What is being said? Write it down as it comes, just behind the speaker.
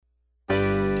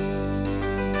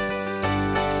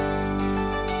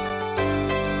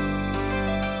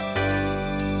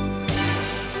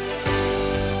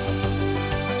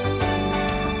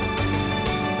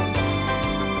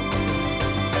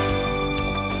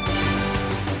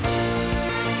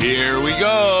Here we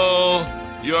go.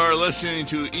 You're listening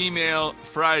to Email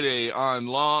Friday on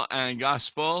Law and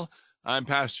Gospel. I'm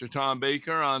Pastor Tom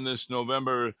Baker on this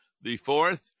November the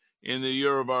 4th in the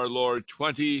year of our Lord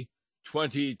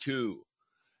 2022.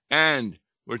 And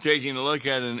we're taking a look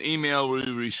at an email we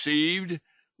received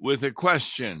with a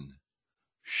question.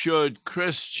 Should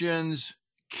Christians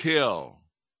kill?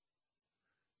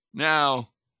 Now,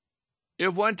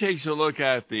 if one takes a look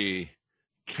at the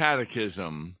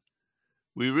Catechism,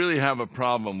 we really have a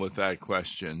problem with that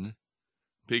question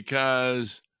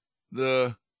because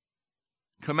the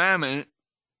commandment,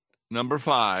 number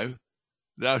 5,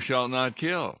 thou shalt not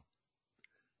kill.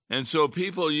 And so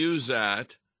people use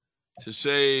that to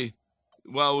say,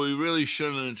 well, we really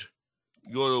shouldn't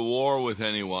go to war with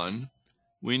anyone.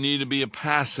 We need to be a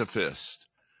pacifist.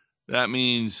 That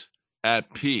means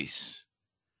at peace.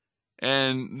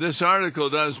 And this article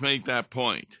does make that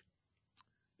point,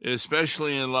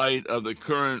 especially in light of the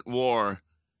current war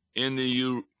in the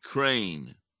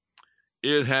Ukraine.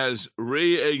 It has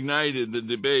reignited the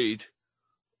debate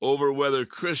over whether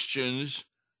Christians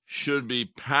should be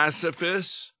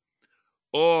pacifists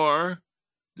or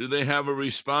do they have a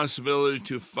responsibility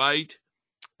to fight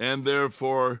and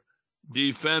therefore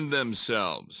defend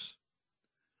themselves.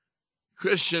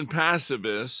 Christian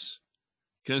pacifists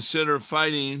consider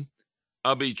fighting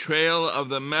a betrayal of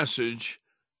the message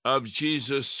of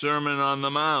Jesus' Sermon on the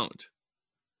Mount,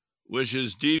 which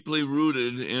is deeply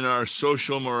rooted in our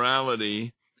social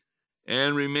morality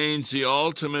and remains the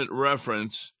ultimate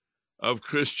reference of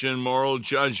Christian moral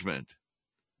judgment.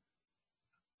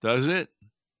 Does it?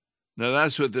 Now,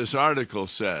 that's what this article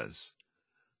says.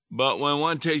 But when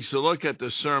one takes a look at the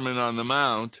Sermon on the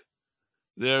Mount,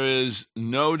 there is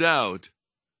no doubt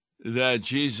that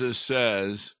Jesus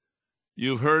says,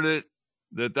 you've heard it,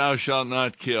 that thou shalt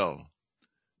not kill.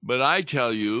 But I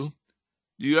tell you,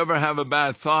 do you ever have a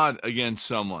bad thought against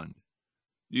someone?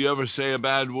 Do you ever say a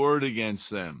bad word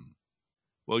against them?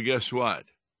 Well, guess what?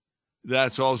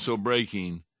 That's also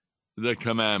breaking the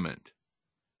commandment.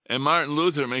 And Martin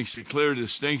Luther makes a clear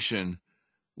distinction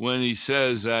when he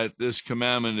says that this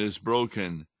commandment is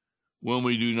broken when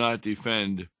we do not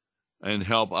defend and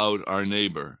help out our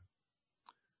neighbor.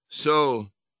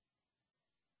 So,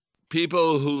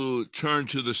 people who turn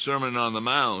to the Sermon on the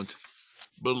Mount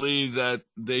believe that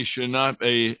they should not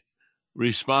be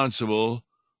responsible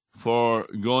for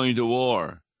going to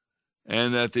war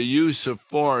and that the use of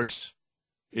force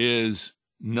is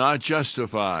not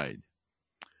justified.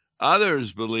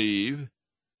 Others believe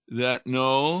that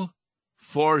no,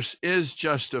 force is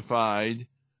justified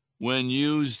when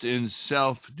used in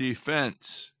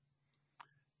self-defense.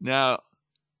 Now,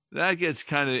 that gets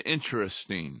kind of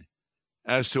interesting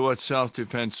as to what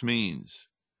self-defense means.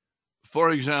 For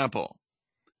example,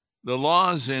 the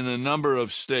laws in a number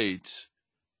of states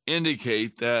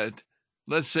indicate that,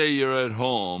 let's say you're at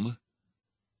home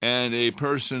and a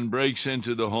person breaks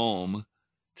into the home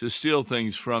to steal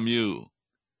things from you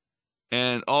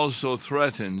and also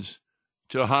threatens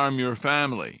to harm your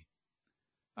family.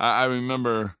 I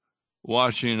remember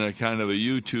watching a kind of a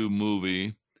YouTube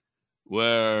movie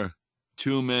where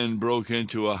 2 men broke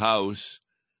into a house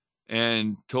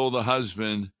and told the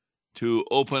husband to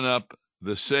open up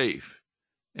the safe,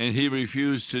 and he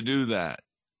refused to do that.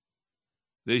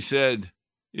 They said,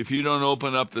 if you don't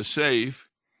open up the safe,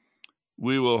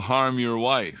 we will harm your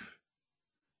wife.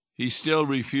 He still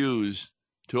refused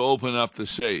to open up the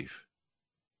safe.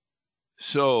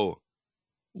 So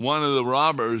one of the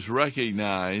robbers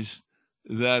recognized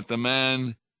that the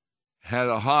man had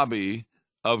a hobby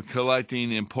of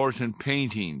collecting important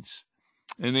paintings,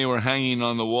 and they were hanging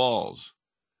on the walls.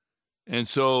 And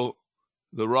so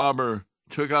the robber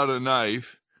took out a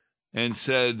knife and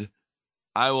said,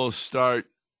 I will start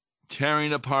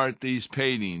tearing apart these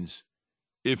paintings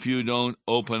if you don't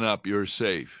open up your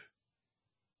safe.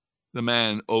 The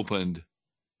man opened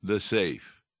the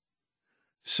safe.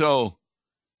 So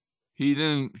he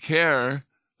didn't care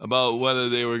about whether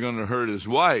they were going to hurt his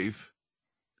wife,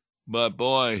 but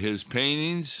boy, his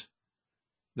paintings,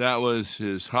 that was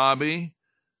his hobby.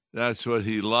 That's what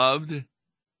he loved,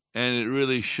 and it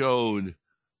really showed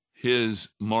his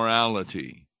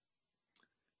morality.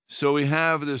 So we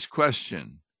have this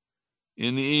question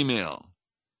in the email,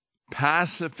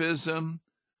 pacifism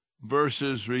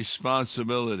versus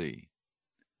responsibility.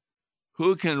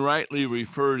 Who can rightly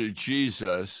refer to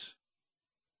Jesus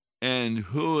and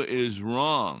who is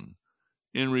wrong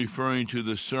in referring to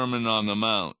the Sermon on the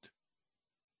Mount?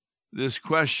 This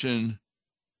question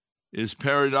is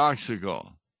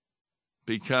paradoxical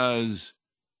because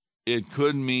it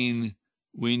could mean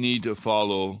we need to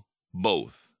follow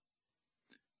both.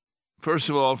 First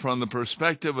of all, from the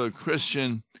perspective of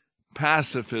Christian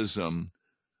pacifism,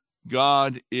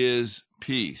 God is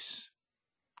peace.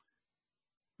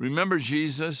 Remember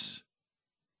Jesus?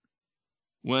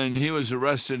 When he was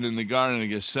arrested in the Garden of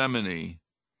Gethsemane,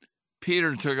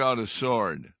 Peter took out a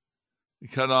sword,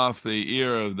 cut off the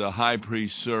ear of the high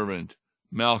priest's servant,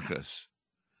 Malchus.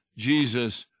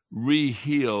 Jesus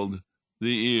re-healed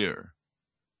the ear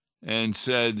and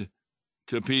said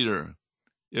to Peter,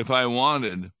 if I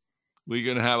wanted, we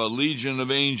could have a legion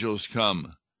of angels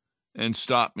come and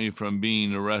stop me from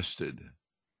being arrested.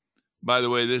 By the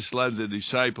way, this led the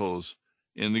disciples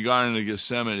in the Garden of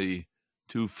Gethsemane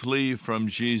to flee from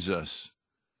Jesus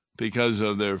because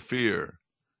of their fear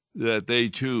that they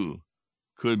too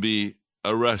could be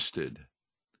arrested.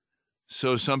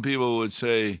 So some people would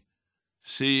say,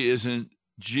 see, isn't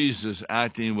Jesus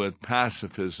acting with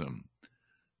pacifism?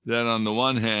 That on the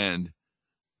one hand,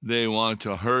 they want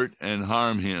to hurt and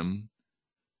harm him,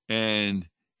 and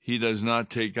he does not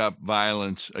take up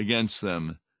violence against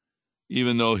them,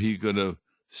 even though he could have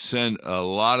sent a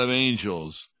lot of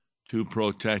angels to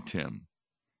protect him.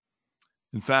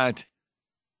 In fact,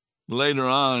 later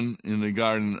on in the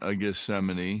Garden of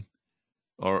Gethsemane,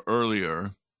 or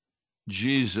earlier,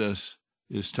 Jesus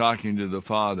is talking to the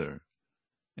Father,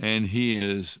 and he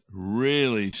is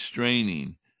really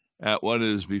straining at what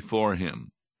is before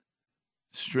him,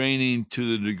 straining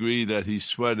to the degree that he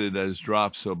sweated as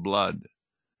drops of blood.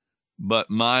 But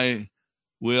my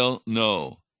will,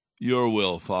 no, your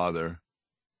will, Father,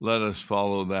 let us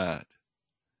follow that.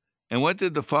 And what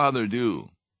did the Father do?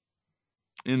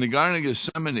 In the Garden of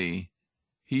Gethsemane,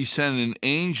 he sent an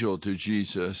angel to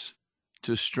Jesus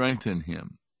to strengthen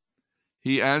him.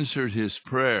 He answered his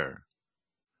prayer.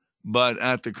 But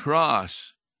at the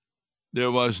cross,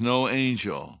 there was no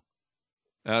angel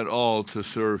at all to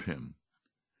serve him.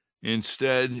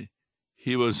 Instead,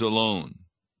 he was alone.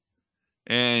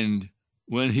 And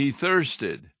when he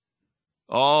thirsted,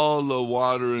 all the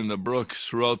water in the brooks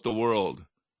throughout the world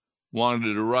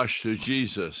wanted to rush to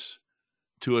Jesus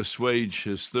to assuage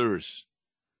his thirst.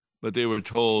 But they were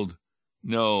told,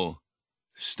 no,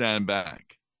 stand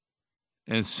back.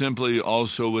 And simply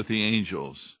also with the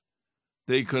angels,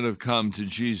 they could have come to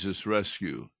Jesus'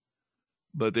 rescue,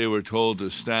 but they were told to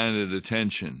stand at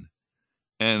attention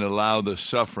and allow the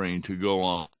suffering to go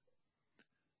on.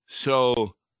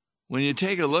 So when you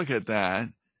take a look at that,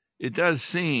 it does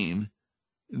seem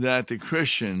that the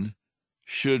Christian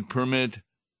should permit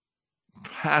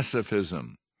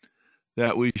pacifism,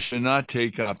 that we should not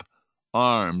take up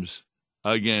arms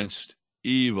against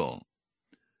evil.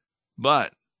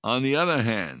 But on the other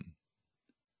hand,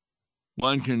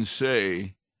 one can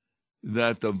say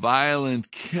that the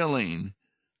violent killing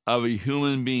of a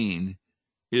human being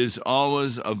is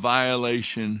always a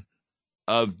violation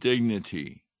of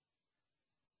dignity.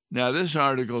 Now, this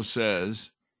article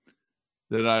says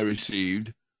that I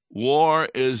received, war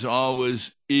is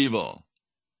always evil.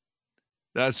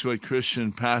 That's what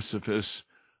Christian pacifists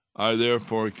are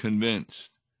therefore convinced.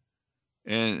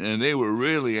 And they were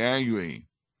really angry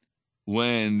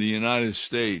when the United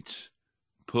States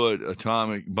put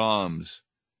atomic bombs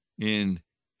in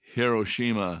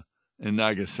Hiroshima and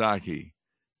Nagasaki,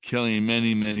 killing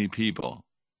many, many people.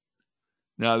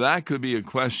 Now, that could be a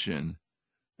question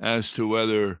as to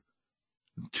whether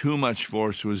too much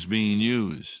force was being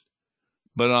used.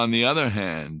 But on the other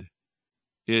hand,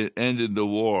 it ended the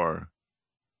war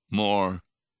more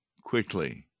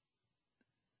quickly.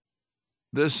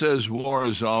 This says war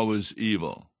is always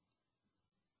evil.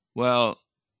 Well,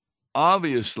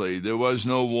 obviously, there was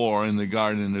no war in the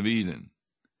Garden of Eden.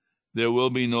 There will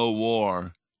be no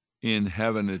war in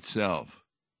heaven itself.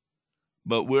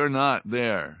 But we're not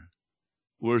there.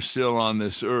 We're still on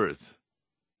this earth,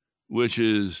 which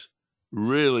is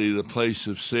really the place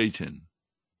of Satan.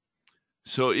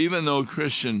 So even though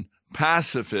Christian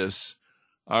pacifists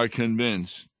are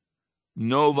convinced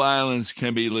no violence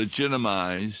can be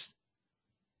legitimized,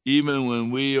 even when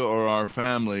we or our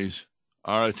families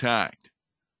are attacked,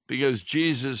 because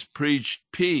Jesus preached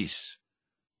peace,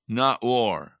 not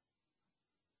war.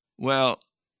 Well,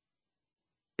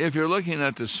 if you're looking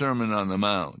at the Sermon on the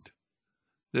Mount,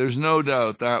 there's no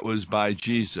doubt that was by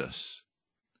Jesus.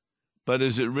 But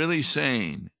is it really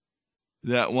saying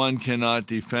that one cannot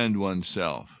defend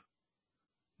oneself?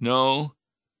 No,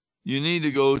 you need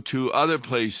to go to other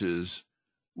places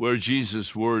where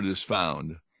Jesus' word is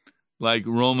found, like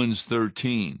Romans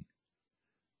 13,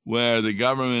 where the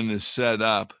government is set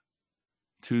up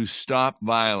to stop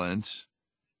violence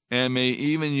and may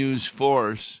even use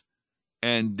force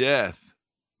and death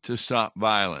to stop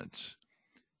violence.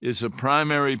 It's a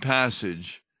primary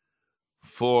passage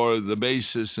for the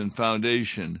basis and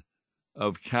foundation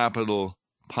of capital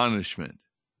punishment,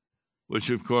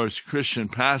 which, of course, Christian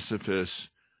pacifists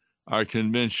are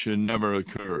convinced should never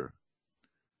occur.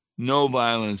 No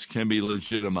violence can be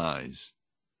legitimized,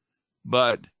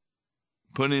 but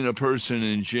putting a person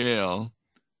in jail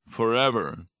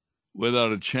forever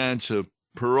without a chance of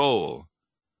parole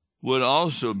would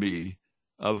also be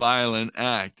a violent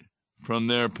act from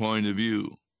their point of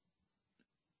view.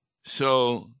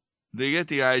 So they get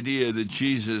the idea that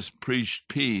Jesus preached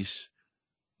peace,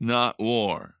 not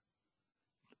war.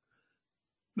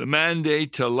 The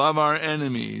mandate to love our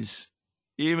enemies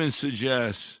even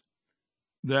suggests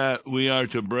that we are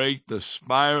to break the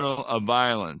spiral of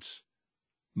violence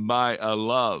by a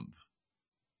love.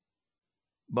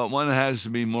 But one has to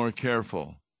be more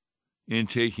careful in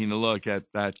taking a look at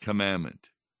that commandment.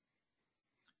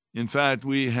 In fact,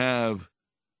 we have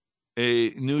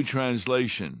a new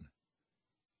translation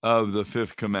of the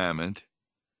fifth commandment.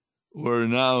 We're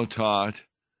now taught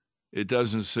it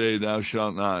doesn't say thou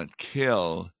shalt not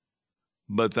kill,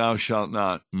 but thou shalt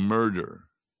not murder.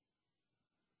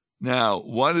 Now,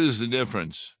 what is the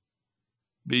difference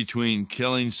between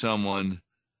killing someone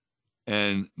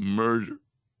and murder?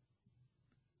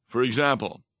 For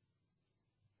example,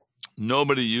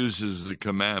 nobody uses the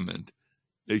commandment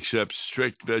except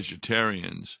strict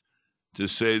vegetarians to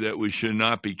say that we should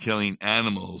not be killing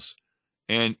animals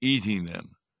and eating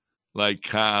them, like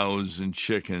cows and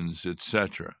chickens,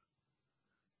 etc.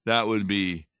 That would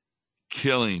be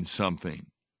killing something.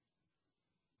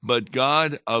 But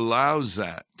God allows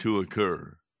that to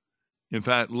occur. In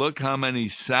fact, look how many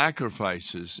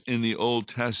sacrifices in the Old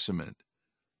Testament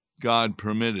God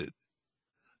permitted.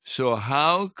 So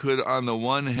how could, on the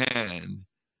one hand,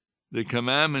 the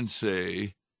commandments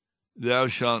say, thou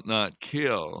shalt not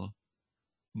kill,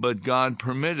 but God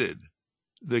permitted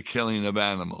the killing of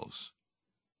animals,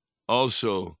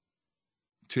 also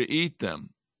to eat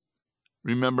them?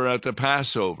 Remember at the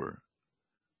Passover,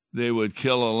 they would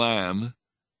kill a lamb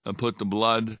and put the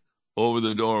blood over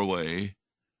the doorway.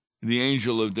 The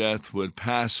angel of death would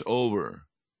pass over.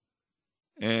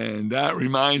 And that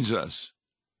reminds us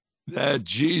that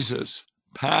Jesus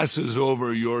passes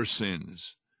over your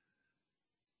sins,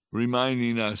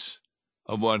 reminding us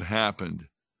of what happened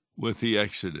with the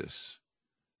Exodus.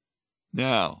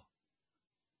 Now,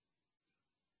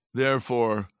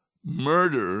 therefore,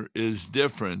 murder is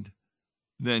different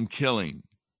than killing.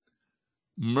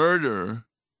 Murder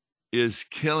is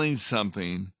killing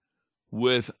something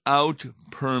without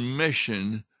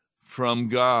permission from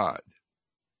God.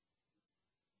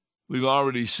 We've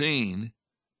already seen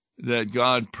that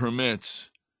God permits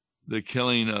the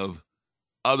killing of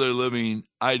other living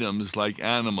items like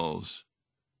animals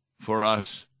for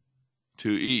us to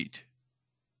eat.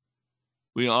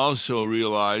 We also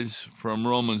realize from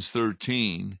Romans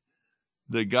 13,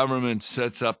 the government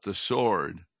sets up the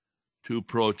sword to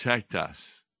protect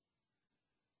us.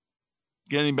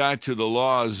 Getting back to the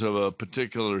laws of a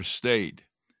particular state,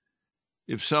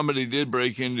 if somebody did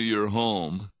break into your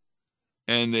home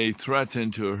and they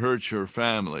threaten to hurt your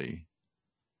family,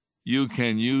 you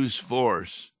can use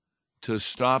force to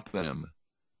stop them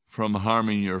from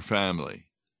harming your family.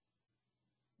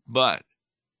 But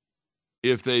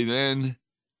if they then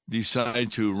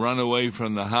decide to run away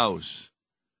from the house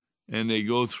and they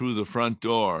go through the front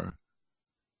door,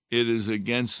 it is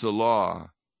against the law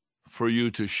for you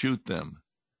to shoot them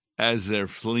as they're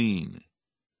fleeing,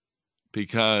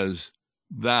 because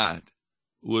that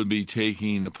would be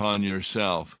taking upon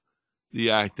yourself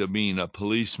the act of being a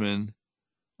policeman,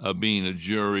 of being a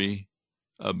jury,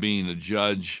 of being a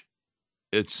judge,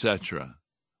 etc.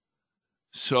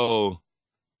 So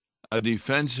a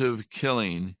defensive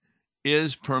killing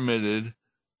is permitted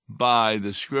by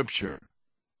the Scripture,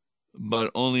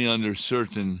 but only under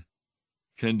certain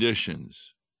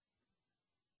conditions.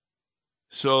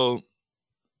 So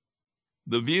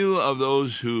the view of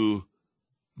those who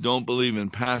don't believe in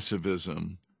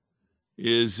pacifism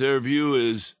is their view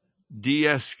is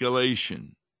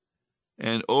de-escalation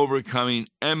and overcoming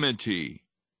enmity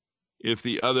if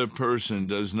the other person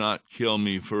does not kill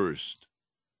me first.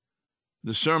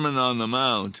 The Sermon on the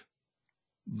Mount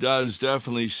does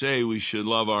definitely say we should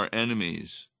love our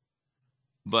enemies,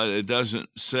 but it doesn't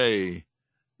say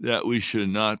that we should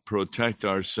not protect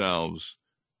ourselves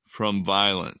from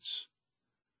violence.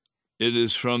 It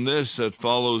is from this that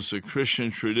follows the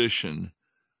Christian tradition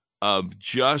of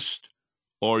just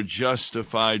or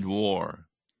justified war.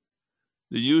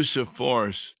 The use of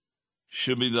force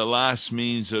should be the last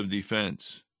means of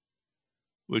defense,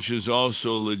 which is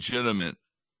also legitimate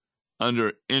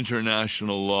under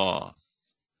international law.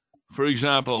 For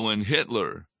example, when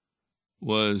Hitler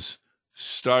was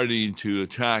starting to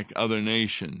attack other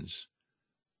nations,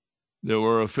 there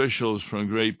were officials from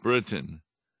Great Britain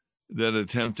that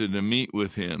attempted to meet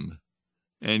with him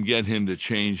and get him to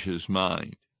change his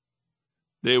mind.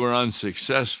 They were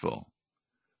unsuccessful,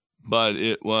 but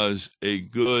it was a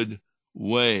good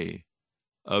way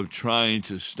of trying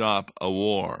to stop a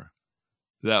war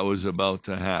that was about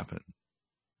to happen.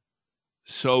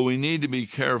 So we need to be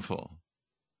careful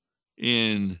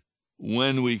in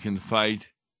when we can fight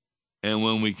and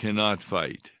when we cannot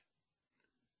fight.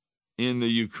 In the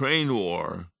Ukraine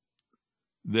war,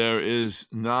 there is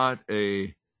not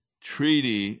a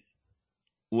treaty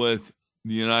with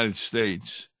the United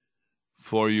States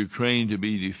for Ukraine to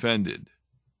be defended.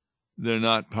 They're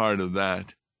not part of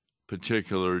that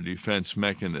particular defense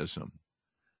mechanism.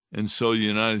 And so the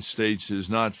United States is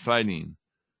not fighting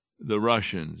the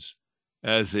Russians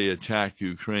as they attack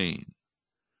Ukraine.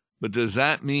 But does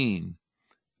that mean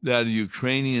that a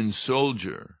Ukrainian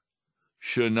soldier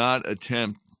should not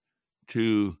attempt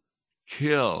to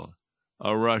kill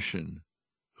a Russian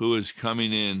who is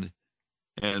coming in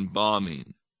and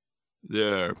bombing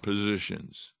their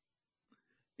positions?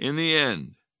 In the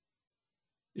end,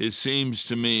 it seems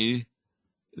to me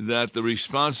that the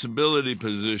responsibility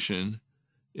position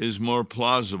is more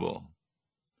plausible,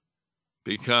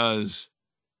 because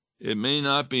it may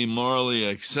not be morally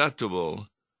acceptable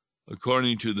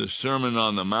according to the Sermon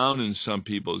on the Mount in some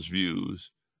people's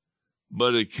views,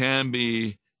 but it can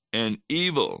be an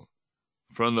evil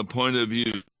from the point of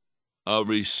view of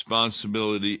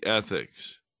responsibility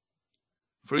ethics.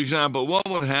 For example, what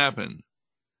would happen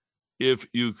if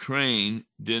Ukraine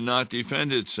did not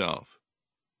defend itself?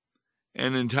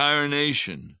 An entire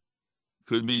nation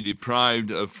could be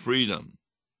deprived of freedom.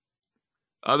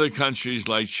 Other countries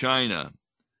like China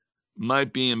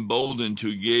might be emboldened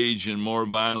to engage in more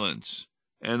violence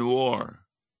and war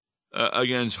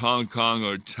against Hong Kong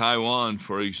or Taiwan,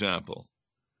 for example.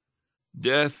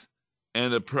 Death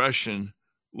and oppression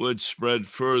would spread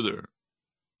further.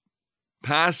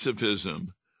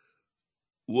 Pacifism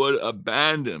would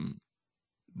abandon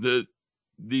the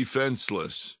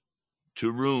defenseless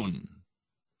to ruin.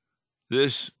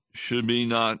 This should be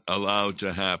not allowed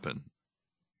to happen.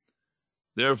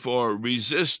 Therefore,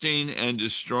 resisting and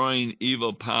destroying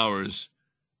evil powers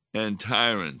and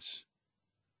tyrants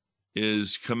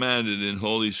is commanded in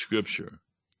Holy Scripture.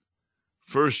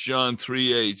 1 John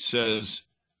 3:8 says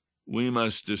we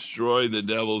must destroy the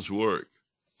devil's work,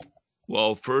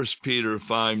 while 1 Peter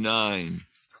 5:9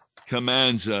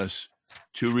 commands us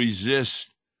to resist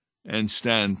and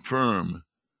stand firm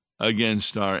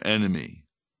against our enemy.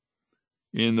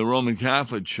 In the Roman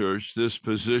Catholic Church, this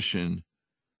position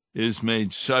is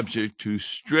made subject to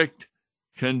strict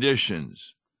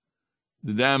conditions.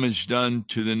 The damage done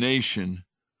to the nation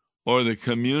or the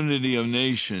community of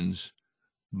nations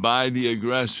by the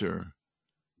aggressor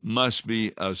must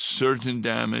be of certain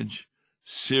damage,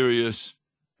 serious,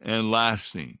 and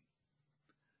lasting.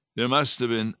 There must have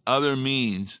been other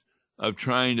means of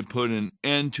trying to put an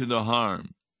end to the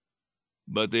harm,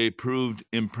 but they proved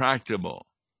impracticable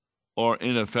or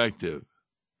ineffective.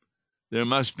 There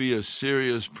must be a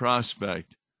serious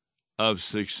prospect of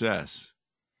success.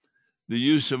 The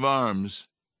use of arms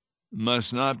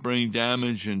must not bring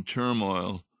damage and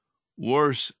turmoil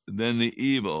worse than the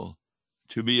evil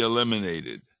to be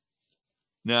eliminated.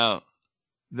 Now,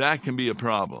 that can be a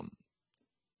problem.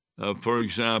 For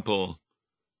example,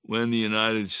 when the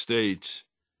United States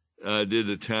did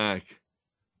attack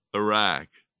Iraq,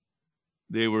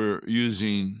 they were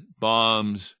using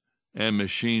bombs and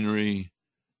machinery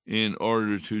in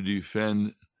order to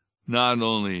defend not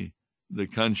only the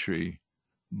country,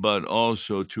 but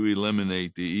also to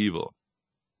eliminate the evil.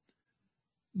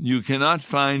 You cannot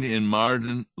find in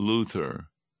Martin Luther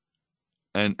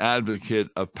an advocate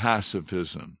of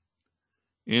pacifism.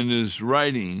 In his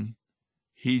writing,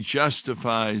 he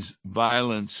justifies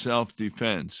violent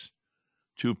self-defense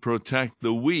to protect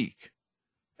the weak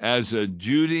as a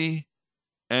duty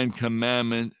and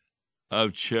commandment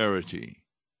of charity.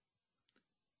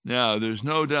 Now, there's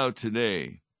no doubt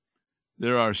today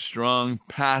there are strong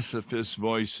pacifist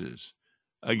voices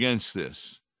against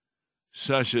this,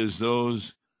 such as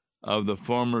those of the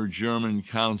former German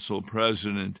Council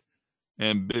President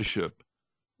and Bishop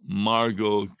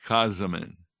Margot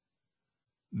Kazaman.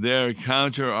 Their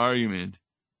counter-argument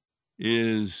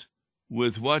is,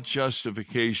 with what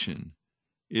justification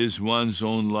is one's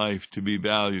own life to be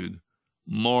valued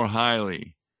more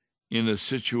highly in a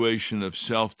situation of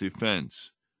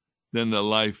self-defense than the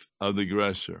life of the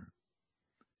aggressor?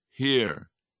 Here,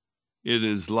 it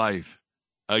is life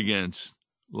against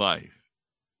life.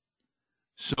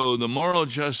 So the moral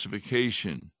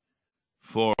justification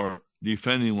for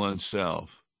defending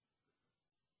oneself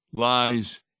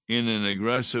lies in an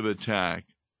aggressive attack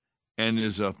and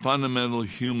is a fundamental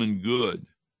human good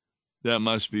that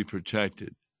must be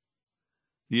protected.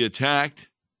 The attacked,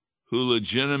 who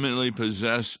legitimately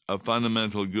possess a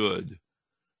fundamental good,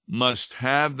 must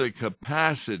have the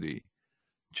capacity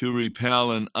to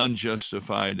repel an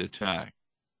unjustified attack.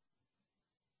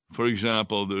 For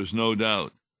example, there's no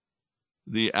doubt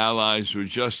the Allies were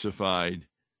justified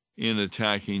in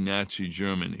attacking Nazi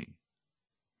Germany.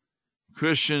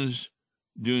 Christians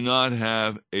do not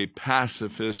have a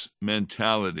pacifist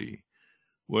mentality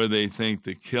where they think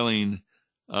the killing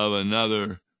of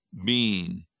another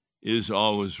being is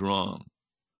always wrong.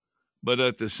 But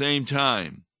at the same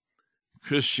time,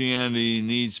 Christianity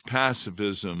needs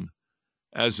pacifism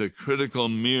as a critical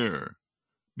mirror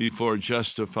before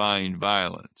justifying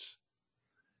violence.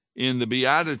 In the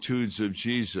Beatitudes of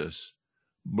Jesus,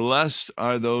 blessed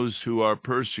are those who are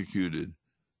persecuted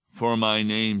for my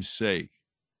name's sake.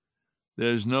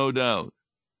 There's no doubt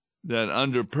that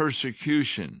under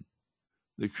persecution,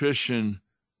 the Christian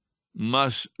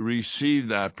must receive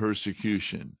that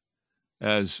persecution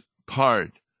as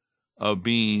part of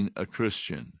being a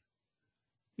Christian.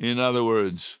 In other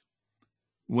words,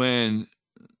 when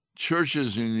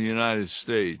churches in the United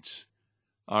States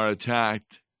are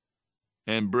attacked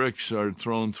and bricks are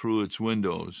thrown through its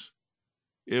windows,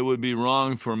 it would be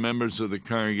wrong for members of the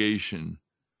congregation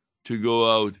to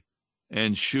go out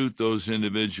and shoot those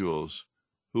individuals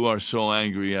who are so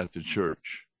angry at the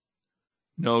church.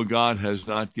 No, God has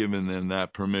not given them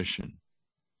that permission.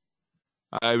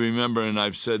 I remember, and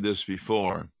I've said this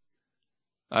before,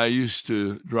 I used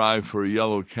to drive for a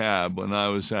yellow cab when I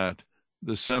was at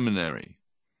the seminary.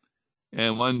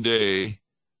 And one day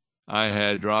I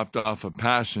had dropped off a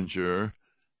passenger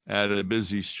at a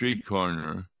busy street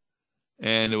corner,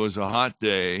 and it was a hot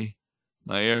day.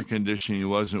 My air conditioning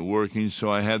wasn't working,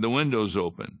 so I had the windows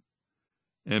open.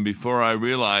 And before I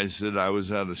realized it, I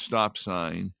was at a stop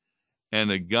sign,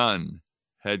 and a gun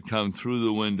had come through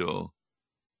the window,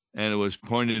 and it was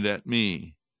pointed at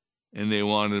me, and they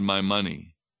wanted my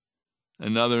money.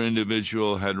 Another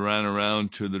individual had ran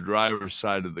around to the driver's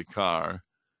side of the car,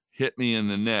 hit me in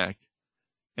the neck,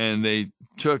 and they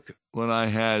took what I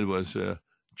had was a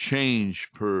change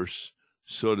purse,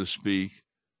 so to speak,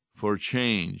 for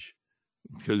change,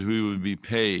 because we would be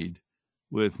paid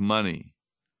with money.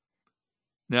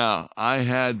 Now, I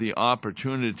had the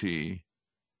opportunity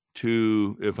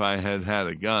to, if I had had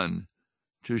a gun,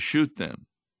 to shoot them,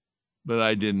 but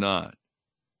I did not.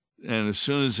 And as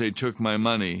soon as they took my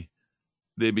money,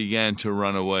 they began to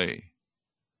run away.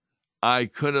 I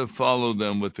could have followed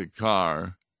them with the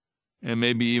car and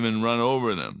maybe even run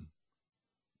over them,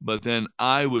 but then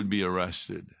I would be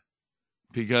arrested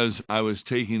because I was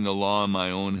taking the law in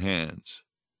my own hands.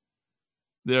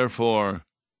 Therefore,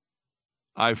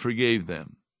 I forgave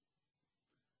them.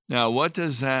 Now, what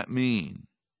does that mean?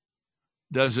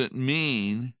 Does it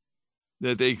mean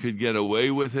that they could get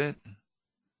away with it?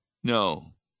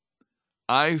 No.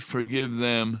 I forgive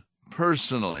them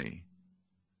personally,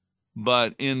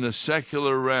 but in the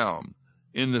secular realm,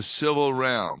 in the civil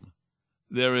realm,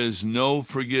 there is no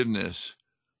forgiveness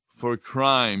for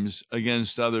crimes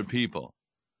against other people.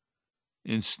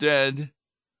 Instead,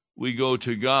 we go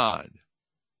to God.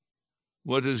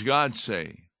 What does God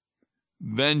say?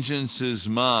 Vengeance is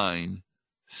mine,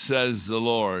 says the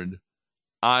Lord,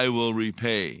 I will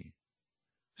repay.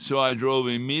 So I drove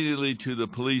immediately to the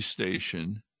police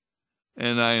station,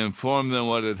 and I informed them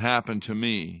what had happened to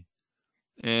me,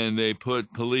 and they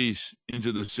put police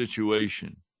into the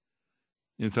situation.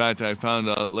 In fact, I found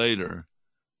out later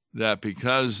that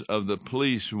because of the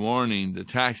police warning the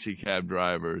taxi cab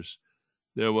drivers,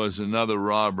 there was another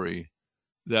robbery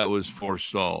that was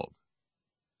forestalled.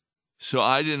 So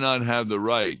I did not have the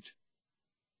right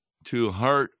to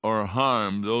hurt or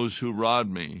harm those who robbed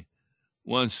me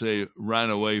once they ran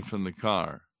away from the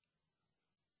car.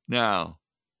 Now,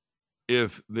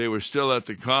 if they were still at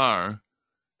the car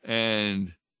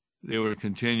and they were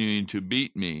continuing to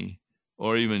beat me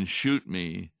or even shoot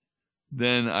me,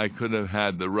 then I could have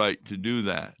had the right to do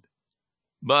that.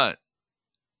 But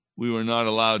we were not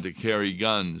allowed to carry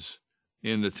guns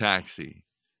in the taxi.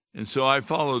 And so I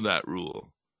followed that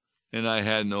rule, and I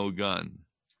had no gun.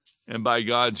 And by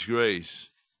God's grace,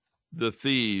 the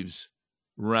thieves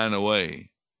ran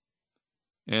away.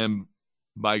 And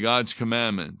by God's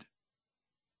commandment,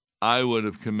 I would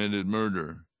have committed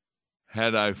murder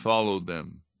had I followed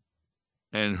them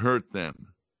and hurt them,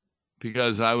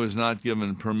 because I was not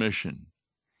given permission.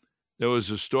 There was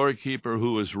a storekeeper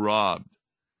who was robbed.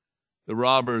 The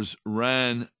robbers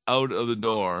ran out of the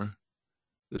door.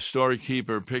 The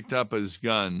storekeeper picked up his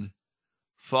gun,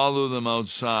 followed them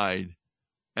outside,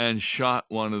 and shot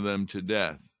one of them to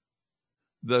death.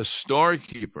 The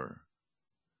storekeeper,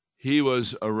 he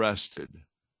was arrested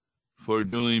for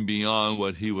doing beyond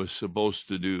what he was supposed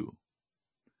to do.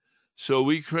 So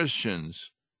we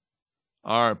Christians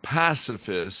are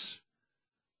pacifists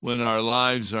when our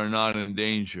lives are not in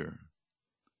danger.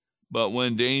 But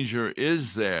when danger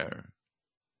is there,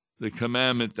 the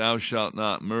commandment, thou shalt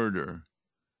not murder,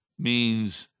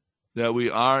 means that we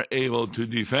are able to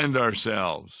defend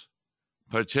ourselves.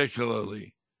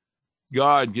 Particularly,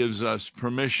 God gives us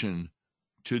permission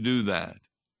to do that.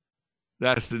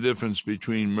 That's the difference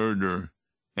between murder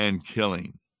and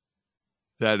killing.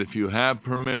 That if you have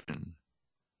permission,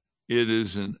 it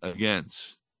isn't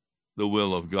against the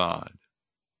will of God.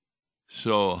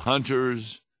 So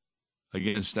hunters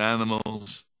against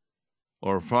animals,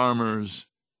 or farmers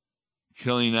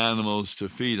killing animals to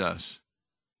feed us,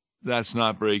 that's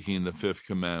not breaking the fifth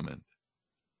commandment.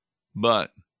 But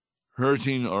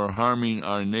hurting or harming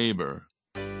our neighbor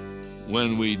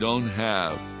when we don't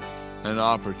have an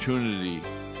opportunity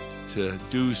to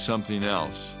do something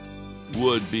else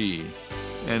would be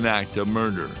an act of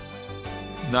murder,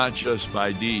 not just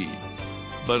by deed,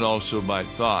 but also by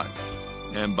thought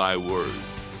and by word.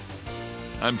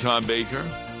 I'm Tom Baker.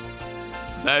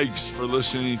 Thanks for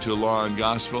listening to Law and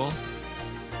Gospel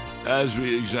as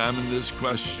we examine this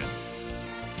question,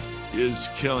 is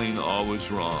killing always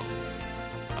wrong?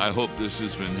 I hope this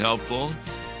has been helpful.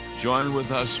 Join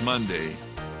with us Monday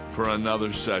for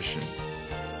another session.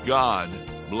 God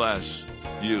bless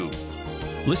you.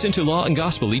 Listen to Law and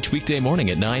Gospel each weekday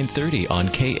morning at 9:30 on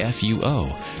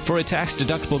KFUO. For a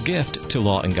tax-deductible gift to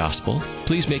Law and Gospel,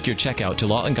 please make your check out to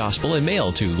Law and Gospel and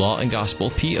mail to Law and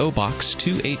Gospel, P.O. Box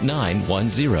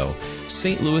 28910,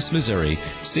 St. Louis, Missouri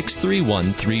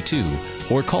 63132,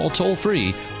 or call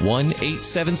toll-free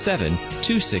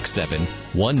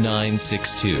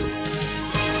 1-877-267-1962.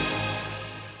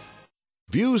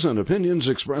 Views and opinions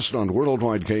expressed on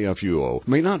Worldwide KFUO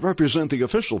may not represent the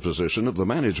official position of the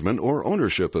management or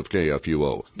ownership of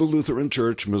KFUO, the Lutheran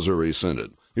Church Missouri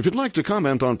Synod. If you'd like to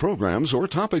comment on programs or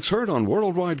topics heard on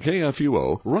Worldwide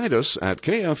KFUO, write us at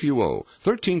KFUO,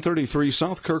 1333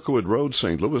 South Kirkwood Road,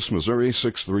 St. Louis, Missouri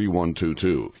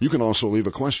 63122. You can also leave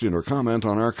a question or comment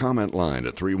on our comment line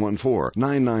at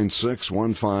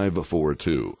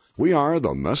 314-996-1542. We are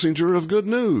the messenger of good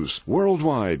news,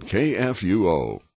 Worldwide KFUO.